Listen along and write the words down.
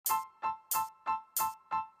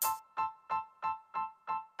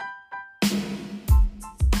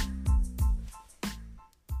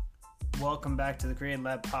welcome back to the Creative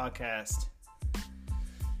Lab podcast.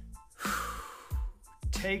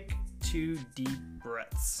 Take 2 deep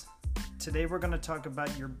breaths. Today we're going to talk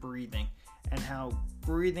about your breathing and how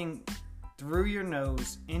breathing through your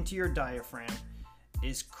nose into your diaphragm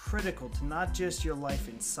is critical to not just your life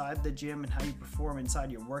inside the gym and how you perform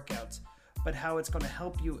inside your workouts, but how it's going to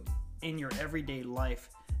help you in your everyday life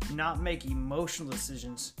not make emotional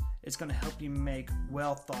decisions. It's going to help you make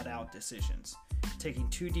well thought out decisions. Taking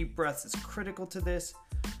 2 deep breaths is critical to this.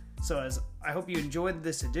 So I hope you enjoyed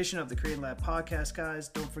this edition of the Creative Lab podcast, guys.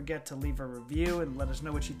 Don't forget to leave a review and let us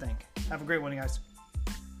know what you think. Have a great one, guys.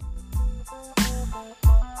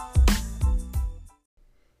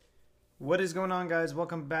 What is going on, guys?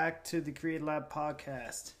 Welcome back to the Creative Lab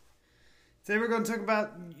podcast. Today we're going to talk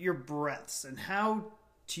about your breaths and how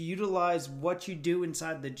to utilize what you do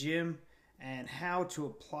inside the gym and how to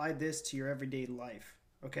apply this to your everyday life.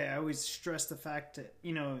 Okay, I always stress the fact that,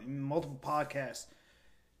 in multiple podcasts,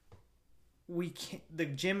 the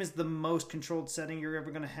gym is the most controlled setting you're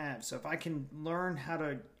ever going to have. So if I can learn how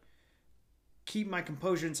to keep my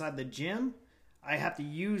composure inside the gym, I have to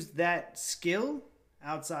use that skill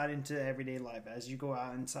outside into everyday life as you go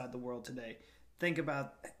out inside the world today. Think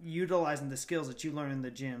about utilizing the skills that you learn in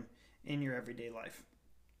the gym in your everyday life.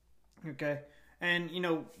 Okay? And,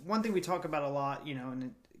 one thing we talk about a lot, and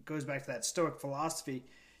it goes back to that Stoic philosophy,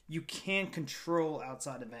 you can't control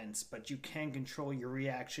outside events, but you can control your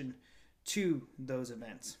reaction to those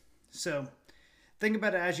events. So think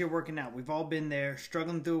about it as you're working out. We've all been there,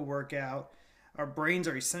 struggling through a workout. Our brains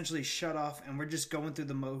are essentially shut off, and we're just going through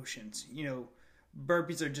the motions.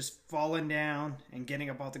 Burpees are just falling down and getting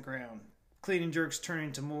up off the ground. Clean and jerks turn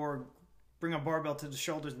into more, bring a barbell to the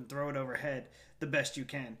shoulders and throw it overhead the best you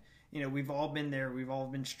can. We've all been there. We've all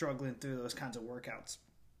been struggling through those kinds of workouts.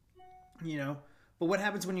 But what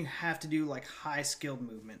happens when you have to do like high skilled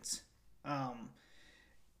movements?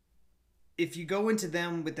 If you go into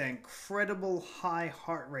them with that incredible high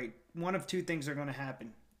heart rate, one of 2 things are going to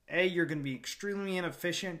happen. A, you're going to be extremely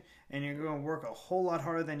inefficient and you're going to work a whole lot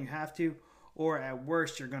harder than you have to, or at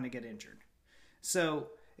worst, you're going to get injured. So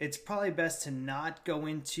it's probably best to not go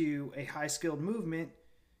into a high skilled movement.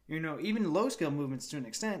 Even low skilled movements to an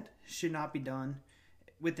extent should not be done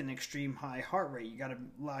with an extreme high heart rate. You got to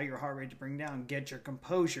allow your heart rate to bring down, get your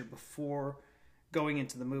composure before going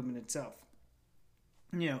into the movement itself.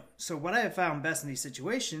 So what I have found best in these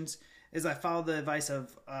situations is I follow the advice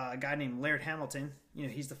of a guy named Laird Hamilton.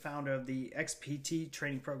 He's the founder of the XPT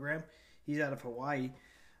training program. He's out of Hawaii.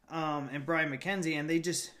 And Brian McKenzie,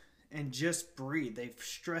 and just breathe. They've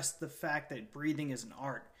stressed the fact that breathing is an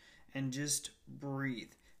art, and just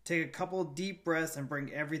breathe. Take a couple deep breaths and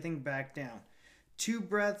bring everything back down. 2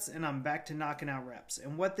 breaths and I'm back to knocking out reps.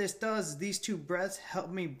 And what this does is these 2 breaths help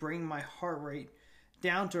me bring my heart rate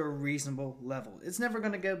down to a reasonable level. It's never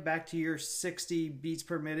going to go back to your 60 beats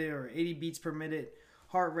per minute or 80 beats per minute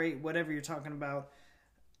heart rate, whatever you're talking about.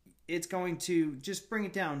 It's going to just bring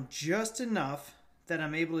it down just enough that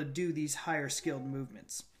I'm able to do these higher skilled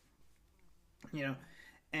movements.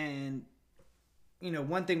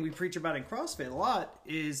 One thing we preach about in CrossFit a lot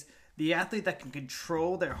is the athlete that can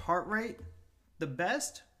control their heart rate the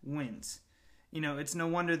best wins. It's no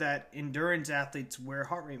wonder that endurance athletes wear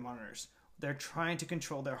heart rate monitors. They're trying to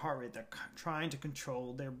control their heart rate. They're trying to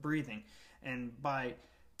control their breathing. And by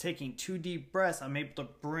taking 2 deep breaths, I'm able to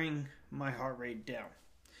bring my heart rate down.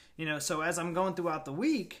 So as I'm going throughout the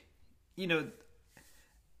week,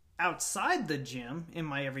 outside the gym in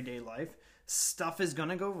my everyday life, stuff is going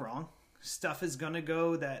to go wrong. Stuff is going to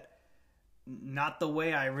go not the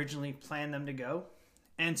way I originally planned them to go.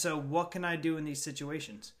 And so what can I do in these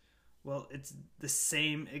situations? Well, it's the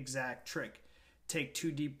same exact trick. Take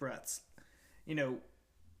 2 deep breaths.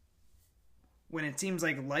 When it seems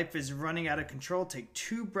like life is running out of control, take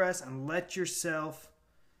 2 breaths and let yourself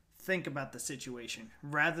think about the situation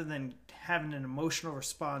rather than having an emotional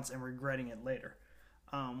response and regretting it later.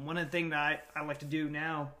 One of the things that I like to do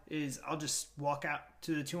now is I'll just walk out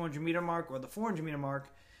to the 200 meter mark or the 400 meter mark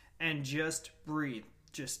and just breathe.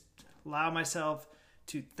 Just allow myself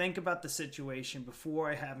to think about the situation before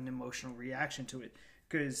I have an emotional reaction to it.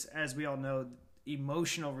 Because as we all know,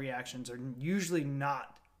 emotional reactions are usually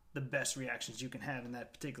not the best reactions you can have in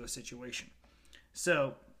that particular situation.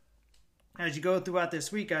 So as you go throughout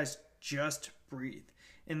this week, guys, just breathe.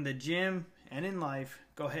 In the gym and in life,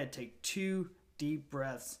 go ahead, take 2 deep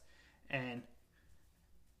breaths and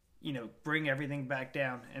bring everything back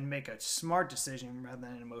down and make a smart decision rather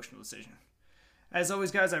than an emotional decision. As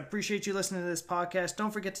always, guys, I appreciate you listening to this podcast.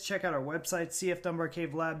 Don't forget to check out our website,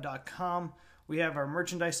 cfdunbarcavelab.com. We have our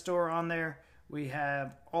merchandise store on there. We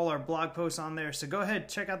have all our blog posts on there. So go ahead,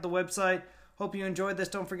 check out the website. Hope you enjoyed this.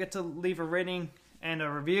 Don't forget to leave a rating and a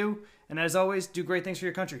review. And as always, do great things for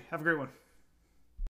your country. Have a great one.